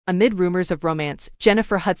Amid rumors of romance,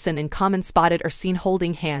 Jennifer Hudson and Common spotted are seen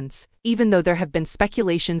holding hands. Even though there have been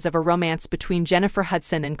speculations of a romance between Jennifer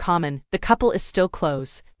Hudson and Common, the couple is still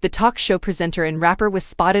close. The talk show presenter and rapper was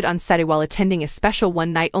spotted on Saturday while attending a special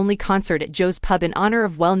one-night-only concert at Joe's Pub in honor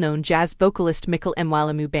of well-known jazz vocalist Michael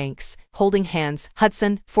Mwalamu Banks. Holding hands,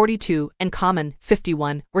 Hudson, 42, and Common,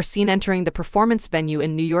 51, were seen entering the performance venue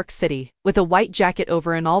in New York City. With a white jacket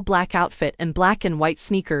over an all-black outfit and black and white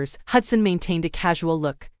sneakers, Hudson maintained a casual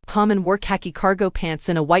look. Common wore khaki cargo pants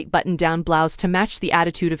and a white button-down blouse to match the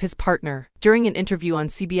attitude of his partner. During an interview on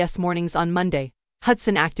CBS Mornings on Monday,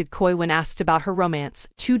 Hudson acted coy when asked about her romance,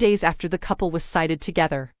 2 days after the couple was sighted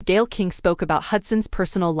together. Gayle King spoke about Hudson's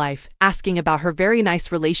personal life, asking about her very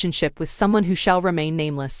nice relationship with someone who shall remain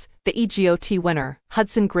nameless. The EGOT winner,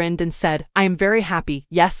 Hudson grinned and said, "I am very happy,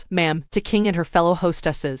 yes, ma'am," to King and her fellow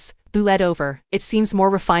hostesses. Booed over. It seems more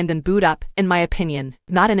refined than booed up, in my opinion.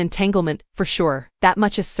 Not an entanglement, for sure. That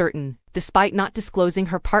much is certain. Despite not disclosing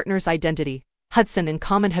her partner's identity, Hudson and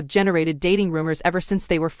Common have generated dating rumors ever since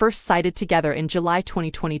they were first sighted together in July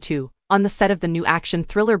 2022. On the set of the new action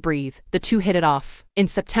thriller Breathe, the two hit it off. In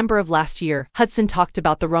September of last year, Hudson talked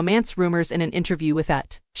about the romance rumors in an interview with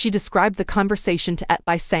ET. She described the conversation to ET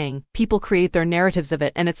by saying, "People create their narratives of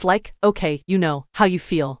it and it's like, okay, you know, how you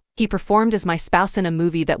feel. He performed as my spouse in a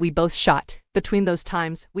movie that we both shot. Between those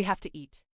times, we have to eat."